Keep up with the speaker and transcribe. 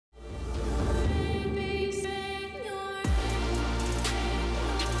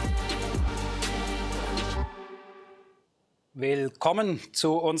Willkommen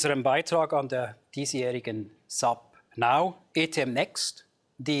zu unserem Beitrag an der diesjährigen SAP NOW ETM.next,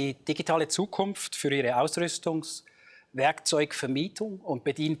 die digitale Zukunft für Ihre Ausrüstungs-, Werkzeugvermietung und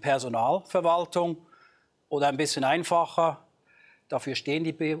Bedienpersonalverwaltung oder ein bisschen einfacher, dafür stehen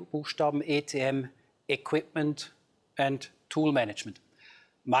die Buchstaben ETM, Equipment and Tool Management.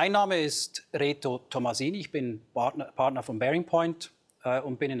 Mein Name ist Reto Tomasini, ich bin Partner von Bearing Point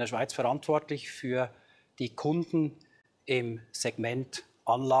und bin in der Schweiz verantwortlich für die Kunden im Segment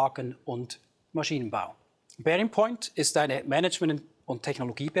Anlagen- und Maschinenbau. Bearing Point ist eine Management- und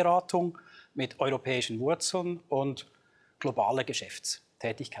Technologieberatung mit europäischen Wurzeln und globaler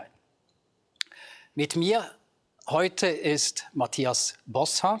Geschäftstätigkeit. Mit mir heute ist Matthias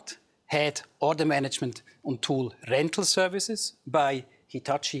Bosshart, Head Order Management und Tool Rental Services bei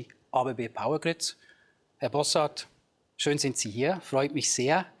Hitachi ABB Power Grids. Herr Bosshart, schön sind Sie hier, freut mich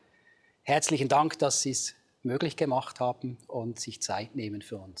sehr. Herzlichen Dank, dass Sie es möglich gemacht haben und sich Zeit nehmen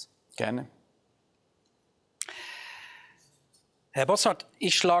für uns. Gerne. Herr Bosshart,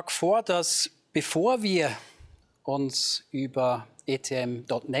 ich schlage vor, dass bevor wir uns über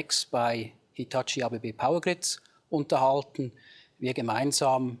ETM.next bei Hitachi ABB Power Grids unterhalten, wir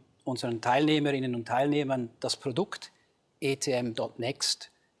gemeinsam unseren Teilnehmerinnen und Teilnehmern das Produkt ETM.next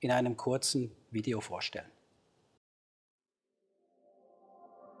in einem kurzen Video vorstellen.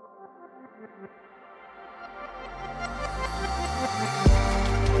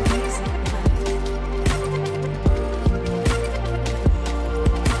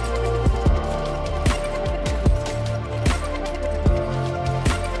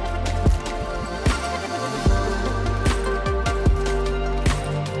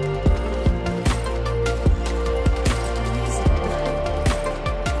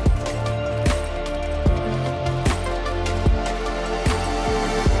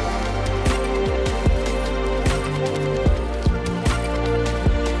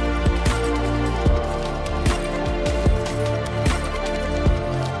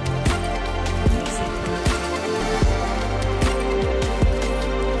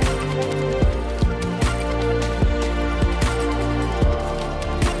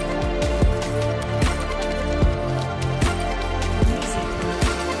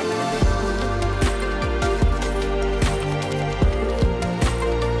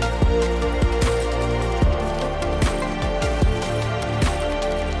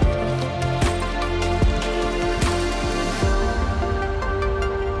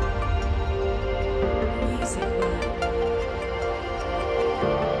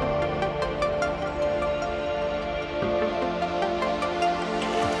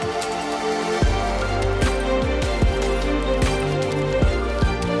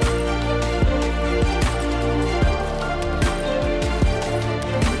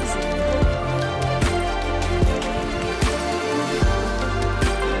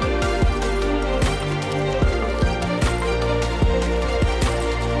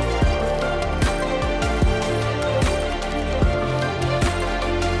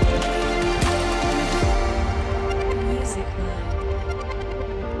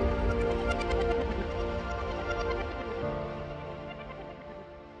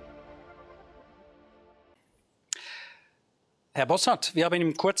 Herr Bosshart, wir haben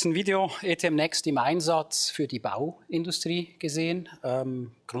im kurzen Video ETM.next im Einsatz für die Bauindustrie gesehen.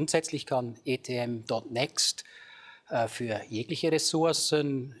 Grundsätzlich kann ETM.next für jegliche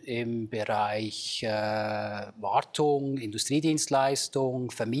Ressourcen im Bereich Wartung,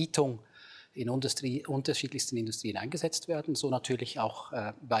 Industriedienstleistung, Vermietung in unterschiedlichsten Industrien eingesetzt werden. So natürlich auch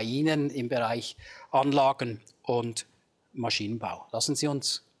bei Ihnen im Bereich Anlagen und Maschinenbau. Lassen Sie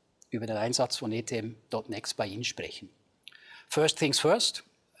uns über den Einsatz von ETM.next bei Ihnen sprechen. First things first,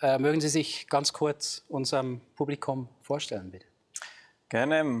 mögen Sie sich ganz kurz unserem Publikum vorstellen, bitte?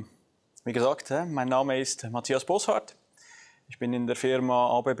 Gerne. Wie gesagt, mein Name ist Matthias Bosshart. Ich bin in der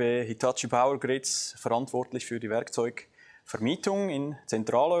Firma ABB Hitachi Power Grids verantwortlich für die Werkzeugvermietung in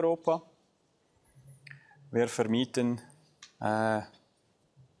Zentraleuropa. Wir vermieten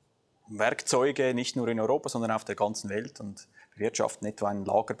Werkzeuge nicht nur in Europa, sondern auf der ganzen Welt und bewirtschaften etwa einen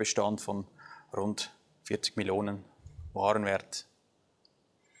Lagerbestand von rund 40 Millionen Warenwert.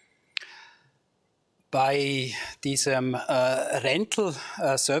 Bei diesem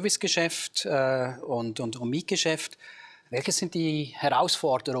Rental-Service-Geschäft und Mietgeschäft, welche sind die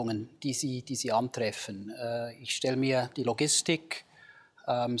Herausforderungen, die Sie antreffen? Ich stelle mir die Logistik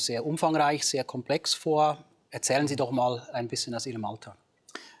sehr umfangreich, sehr komplex vor. Erzählen Sie doch mal ein bisschen aus Ihrem Alltag.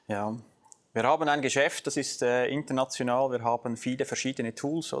 Ja. Wir haben ein Geschäft, das ist international. Wir haben viele verschiedene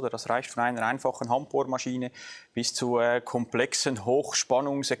Tools. Oder? Das reicht von einer einfachen Handbohrmaschine bis zu komplexen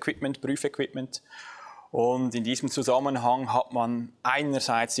Hochspannungs-Equipment, Prüfequipment. Und in diesem Zusammenhang hat man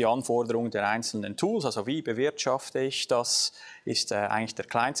einerseits die Anforderungen der einzelnen Tools, also wie bewirtschafte ich das, ist eigentlich der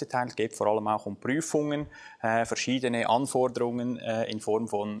kleinste Teil. Es geht vor allem auch um Prüfungen, verschiedene Anforderungen in Form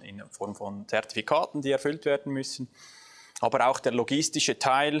von Zertifikaten, die erfüllt werden müssen. Aber auch der logistische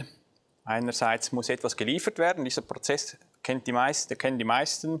Teil. Einerseits muss etwas geliefert werden. Dieser Prozess kennen die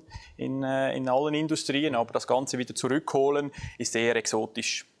meisten in allen Industrien, aber das Ganze wieder zurückholen ist eher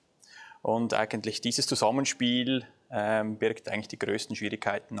exotisch. Und eigentlich dieses Zusammenspiel birgt eigentlich die größten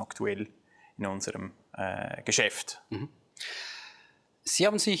Schwierigkeiten aktuell in unserem Geschäft. Mhm. Sie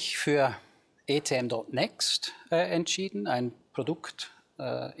haben sich für ETM.next entschieden, ein Produkt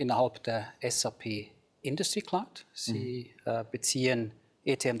innerhalb der SAP Industry Cloud. Sie beziehen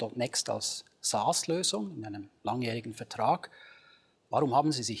ETM.next als SaaS-Lösung in einem langjährigen Vertrag. Warum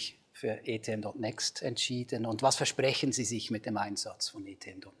haben Sie sich für ETM.next entschieden und was versprechen Sie sich mit dem Einsatz von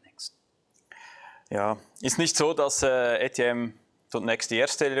ETM.next? Ja, ist nicht so, dass ETM.next die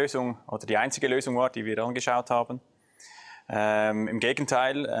erste Lösung oder die einzige Lösung war, die wir angeschaut haben. Im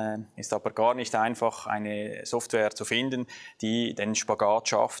Gegenteil, ist aber gar nicht einfach, eine Software zu finden, die den Spagat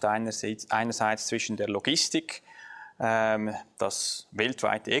schafft, einerseits zwischen der Logistik, das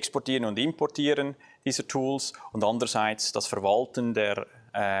weltweite Exportieren und Importieren dieser Tools und andererseits das Verwalten des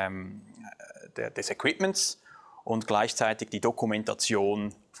Equipments und gleichzeitig die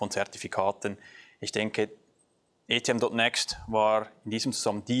Dokumentation von Zertifikaten. Ich denke, ETM.next war in diesem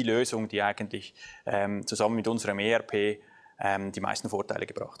Zusammenhang die Lösung, die eigentlich zusammen mit unserem ERP die meisten Vorteile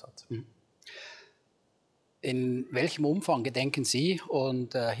gebracht hat. In welchem Umfang gedenken Sie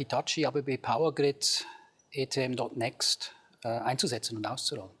und Hitachi ABB Power Grids ETM.next einzusetzen und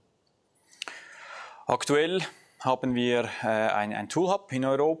auszurollen? Aktuell haben wir ein Tool-Hub in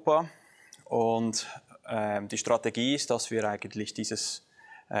Europa und die Strategie ist, dass wir eigentlich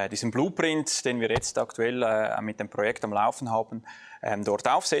diesen Blueprint, den wir jetzt aktuell mit dem Projekt am Laufen haben, dort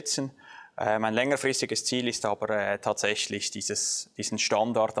aufsetzen. Mein längerfristiges Ziel ist aber tatsächlich, diesen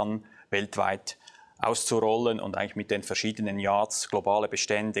Standard dann weltweit auszurollen und eigentlich mit den verschiedenen Yards globale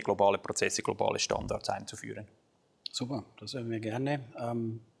Bestände, globale Prozesse, globale Standards einzuführen. Super, das hören wir gerne.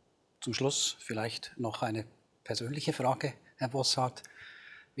 Zum Schluss vielleicht noch eine persönliche Frage, Herr Bosshart.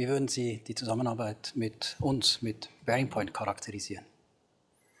 Wie würden Sie die Zusammenarbeit mit uns, mit Bearing Point, charakterisieren?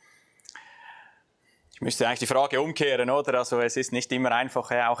 Ich müsste eigentlich die Frage umkehren, oder? Also es ist nicht immer einfach,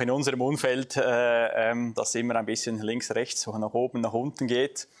 auch in unserem Umfeld, dass immer ein bisschen links, rechts, so nach oben, nach unten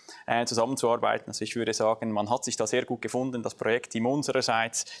geht, zusammenzuarbeiten. Also ich würde sagen, man hat sich da sehr gut gefunden. Das Projektteam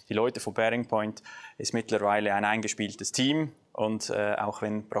unsererseits, die Leute von Bearing Point, ist mittlerweile ein eingespieltes Team. Und auch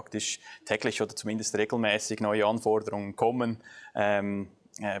wenn praktisch täglich oder zumindest regelmäßig neue Anforderungen kommen,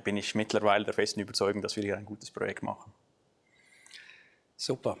 bin ich mittlerweile der festen Überzeugung, dass wir hier ein gutes Projekt machen.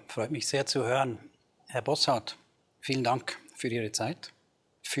 Super, freut mich sehr zu hören. Herr Bosshart, vielen Dank für Ihre Zeit,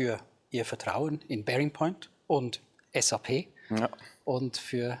 für Ihr Vertrauen in Bearing Point und SAP und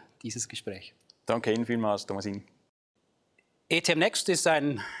für dieses Gespräch. Danke Ihnen vielmals, Thomasin. ETM.next ist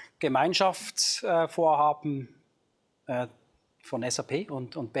ein Gemeinschaftsvorhaben von SAP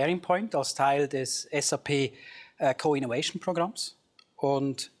und Bearing Point als Teil des SAP Co-Innovation-Programms.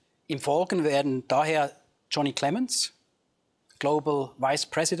 Und im Folgen werden daher Johnny Clements, Global Vice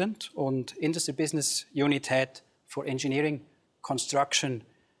President und Industry Business Unit Head for Engineering, Construction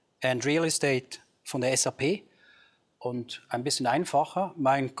and Real Estate von der SAP und ein bisschen einfacher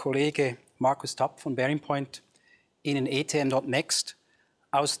mein Kollege Markus Tapp von Bearing Point Ihnen ETM.next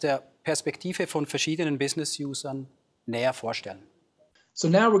aus der Perspektive von verschiedenen Business-Usern näher vorstellen. So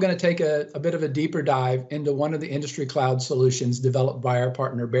now we're going to take a bit of a deeper dive into one of the industry cloud solutions developed by our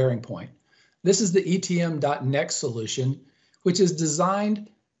partner Bearing Point. This is the ETM.next solution, which is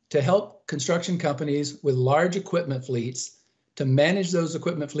designed to help construction companies with large equipment fleets to manage those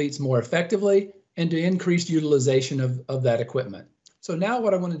equipment fleets more effectively and to increase utilization of that equipment. So now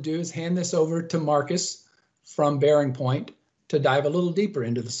what I want to do is hand this over to Marcus from Bearing Point to dive a little deeper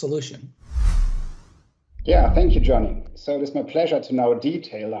into the solution. Yeah, thank you, Johnny. So it is my pleasure to now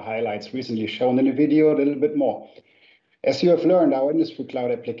detail the highlights recently shown in the video a little bit more. As you have learned, our industry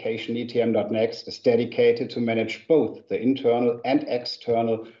cloud application ETM.next is dedicated to manage both the internal and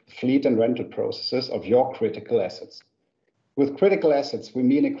external fleet and rental processes of your critical assets. With critical assets, we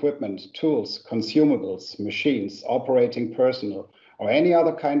mean equipment, tools, consumables, machines, operating personnel, or any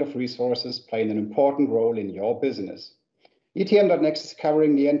other kind of resources playing an important role in your business. ETM.next is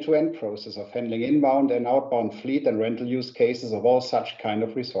covering the end-to-end process of handling inbound and outbound fleet and rental use cases of all such kind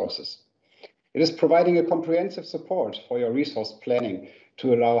of resources. It is providing a comprehensive support for your resource planning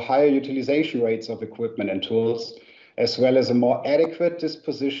to allow higher utilization rates of equipment and tools, as well as a more adequate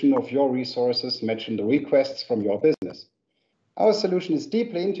disposition of your resources matching the requests from your business. Our solution is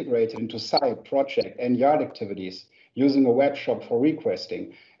deeply integrated into site, project, and yard activities, using a web shop for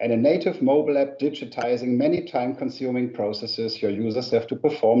requesting and a native mobile app digitizing many time-consuming processes your users have to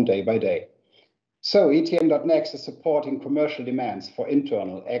perform day by day. So ETM.next is supporting commercial demands for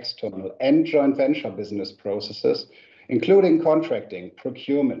internal, external, and joint venture business processes, including contracting,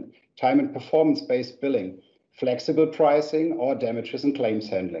 procurement, time and performance-based billing, flexible pricing, or damages and claims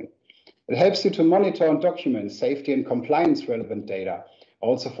handling. It helps you to monitor and document safety and compliance relevant data,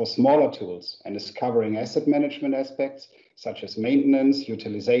 also for smaller tools, and is covering asset management aspects such as maintenance,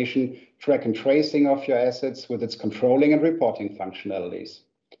 utilization, track and tracing of your assets with its controlling and reporting functionalities.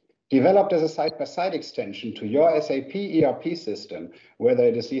 Developed as a side-by-side extension to your SAP ERP system, whether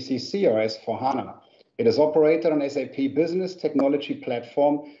it is ECC or S/4HANA, it is operated on SAP Business Technology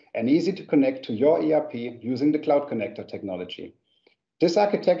Platform and easy to connect to your ERP using the Cloud Connector technology. This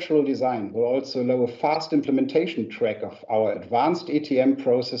architectural design will also allow a fast implementation track of our advanced ETM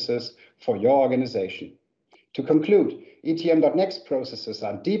processes for your organization. To conclude, ETM.next processes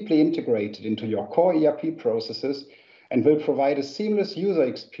are deeply integrated into your core ERP processes and will provide a seamless user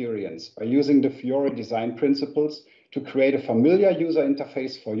experience by using the Fiori design principles to create a familiar user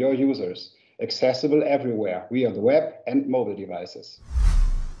interface for your users, accessible everywhere via the web and mobile devices.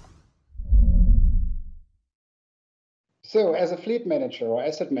 So as a fleet manager or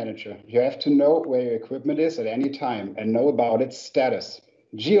asset manager, you have to know where your equipment is at any time and know about its status.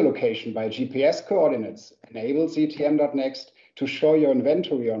 Geolocation by GPS coordinates enables ETM.next to show your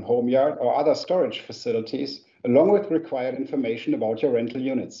inventory on home yard or other storage facilities, along with required information about your rental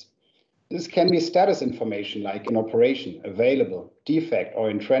units. This can be status information like in operation, available, defect, or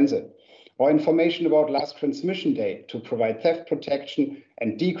in transit, or information about last transmission date to provide theft protection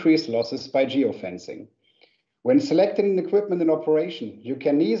and decrease losses by geofencing. When selecting an equipment in operation, you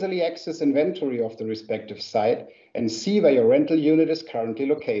can easily access inventory of the respective site and see where your rental unit is currently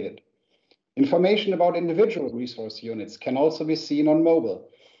located. Information about individual resource units can also be seen on mobile.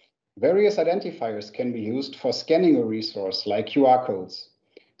 Various identifiers can be used for scanning a resource, like QR codes.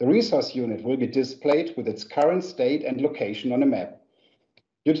 The resource unit will be displayed with its current state and location on a map.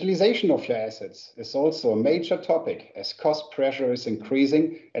 Utilization of your assets is also a major topic as cost pressure is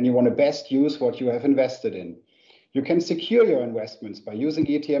increasing and you want to best use what you have invested in. You can secure your investments by using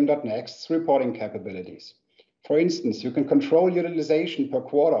ETM.next's reporting capabilities. For instance, you can control utilization per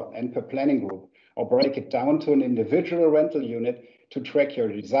quarter and per planning group, or break it down to an individual rental unit to track your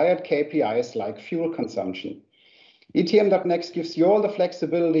desired KPIs like fuel consumption. ETM.next gives you all the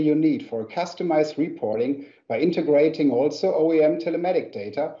flexibility you need for customized reporting by integrating also OEM telematic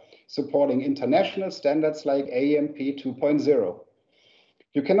data, supporting international standards like AMP 2.0.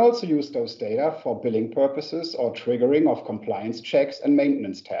 You can also use those data for billing purposes or triggering of compliance checks and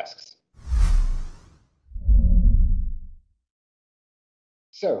maintenance tasks.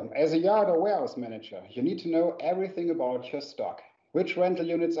 So, as a yard or warehouse manager, you need to know everything about your stock. Which rental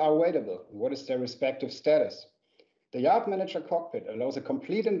units are available? What is their respective status? The Yard Manager cockpit allows a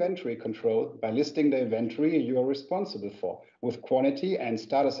complete inventory control by listing the inventory you are responsible for, with quantity and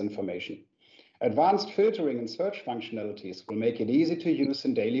status information. Advanced filtering and search functionalities will make it easy to use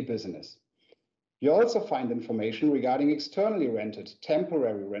in daily business. You also find information regarding externally rented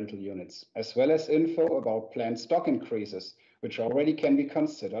temporary rental units, as well as info about planned stock increases, which already can be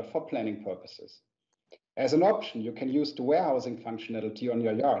considered for planning purposes. As an option, you can use the warehousing functionality on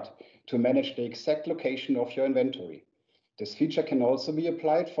your yard to manage the exact location of your inventory. This feature can also be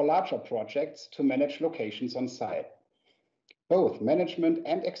applied for larger projects to manage locations on site. Both management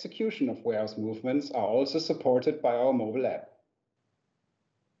and execution of warehouse movements are also supported by our mobile app.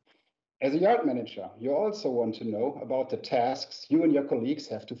 As a yard manager, you also want to know about the tasks you and your colleagues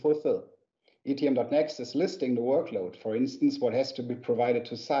have to fulfill. ETM.next is listing the workload, for instance, what has to be provided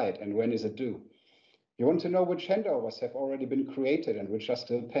to site and when is it due. You want to know which handovers have already been created and which are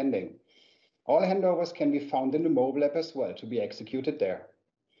still pending. All handovers can be found in the mobile app as well to be executed there.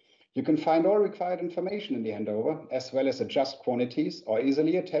 You can find all required information in the handover, as well as adjust quantities or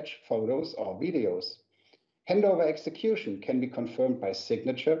easily attach photos or videos. Handover execution can be confirmed by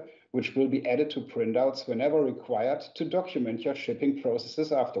signature, which will be added to printouts whenever required to document your shipping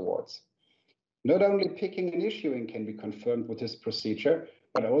processes afterwards. Not only picking and issuing can be confirmed with this procedure,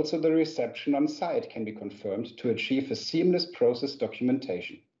 but also the reception on site can be confirmed to achieve a seamless process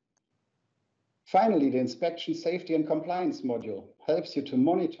documentation. Finally, the Inspection, Safety and Compliance module helps you to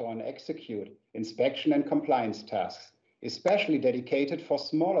monitor and execute inspection and compliance tasks, especially dedicated for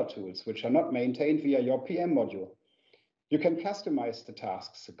smaller tools which are not maintained via your PM module. You can customize the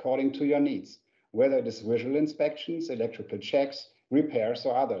tasks according to your needs, whether it is visual inspections, electrical checks, repairs,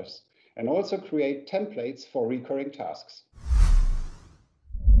 or others, and also create templates for recurring tasks.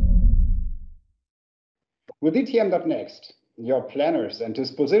 With ETM.next, your planners and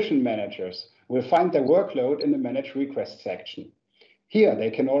disposition managers will find their workload in the Manage Request section. Here,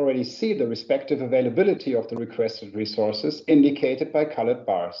 they can already see the respective availability of the requested resources indicated by colored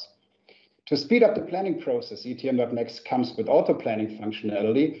bars. To speed up the planning process, ETM.next comes with auto-planning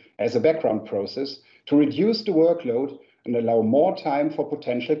functionality as a background process to reduce the workload and allow more time for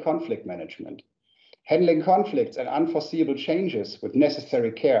potential conflict management. Handling conflicts and unforeseeable changes with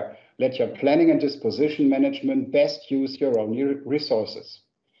necessary care let your planning and disposition management best use your own resources.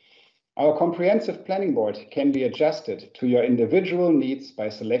 Our comprehensive planning board can be adjusted to your individual needs by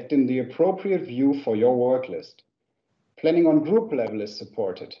selecting the appropriate view for your work list. Planning on group level is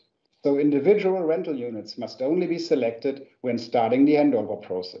supported, so individual rental units must only be selected when starting the handover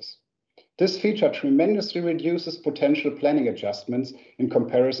process. This feature tremendously reduces potential planning adjustments in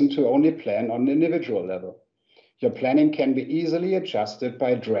comparison to only plan on an individual level. Your planning can be easily adjusted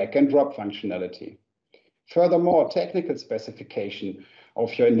by drag and drop functionality. Furthermore, technical specification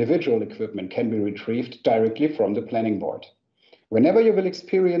of your individual equipment can be retrieved directly from the planning board. Whenever you will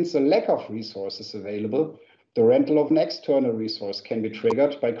experience a lack of resources available, the rental of an external resource can be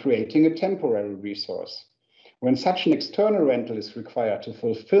triggered by creating a temporary resource. When such an external rental is required to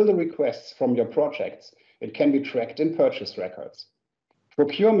fulfill the requests from your projects, it can be tracked in purchase records.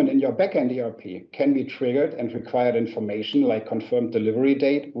 Procurement in your backend ERP can be triggered, and required information like confirmed delivery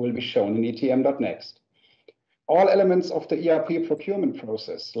date will be shown in ETM.next. All elements of the ERP procurement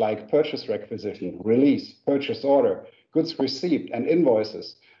process, like purchase requisition, release, purchase order, goods received, and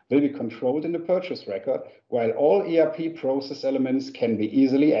invoices, will be controlled in the purchase record, while all ERP process elements can be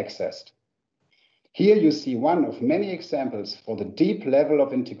easily accessed. Here you see one of many examples for the deep level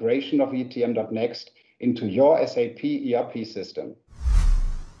of integration of ETM.next into your SAP ERP system.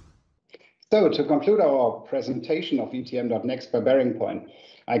 So, to conclude our presentation of ETM.next by Bearing Point,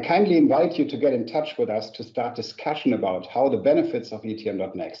 I kindly invite you to get in touch with us to start discussion about how the benefits of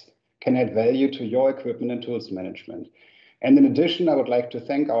ETM.next can add value to your equipment and tools management. And in addition, I would like to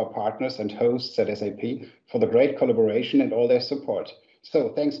thank our partners and hosts at SAP for the great collaboration and all their support. So,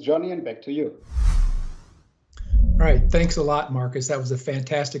 thanks, Johnny, and back to you. All right, thanks a lot, Marcus. That was a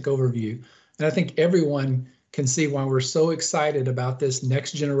fantastic overview. And I think everyone can see why we're so excited about this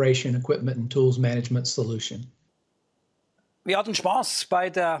next generation equipment and tools management solution. Wir hatten Spaß bei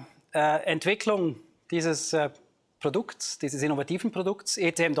der Entwicklung dieses Produkts, dieses innovativen Produkts,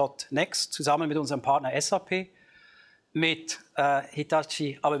 ETM.next, zusammen mit unserem Partner SAP, mit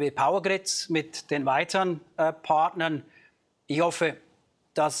Hitachi ABB Power Grids, mit den weiteren Partnern. Ich hoffe,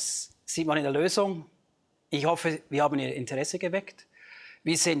 das sieht man in der Lösung. Ich hoffe, wir haben Ihr Interesse geweckt.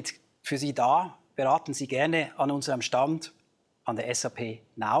 Wir sind für Sie da. Beraten Sie gerne an unserem Stand, an der SAP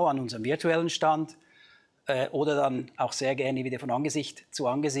Now, an unserem virtuellen Stand oder dann auch sehr gerne wieder von Angesicht zu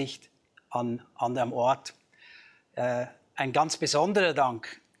Angesicht an anderem Ort. Ein ganz besonderer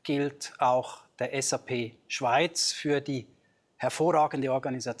Dank gilt auch der SAP Schweiz für die hervorragende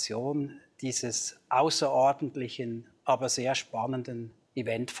Organisation dieses außerordentlichen, aber sehr spannenden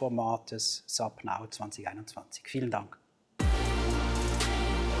Eventformates SAP Now 2021. Vielen Dank.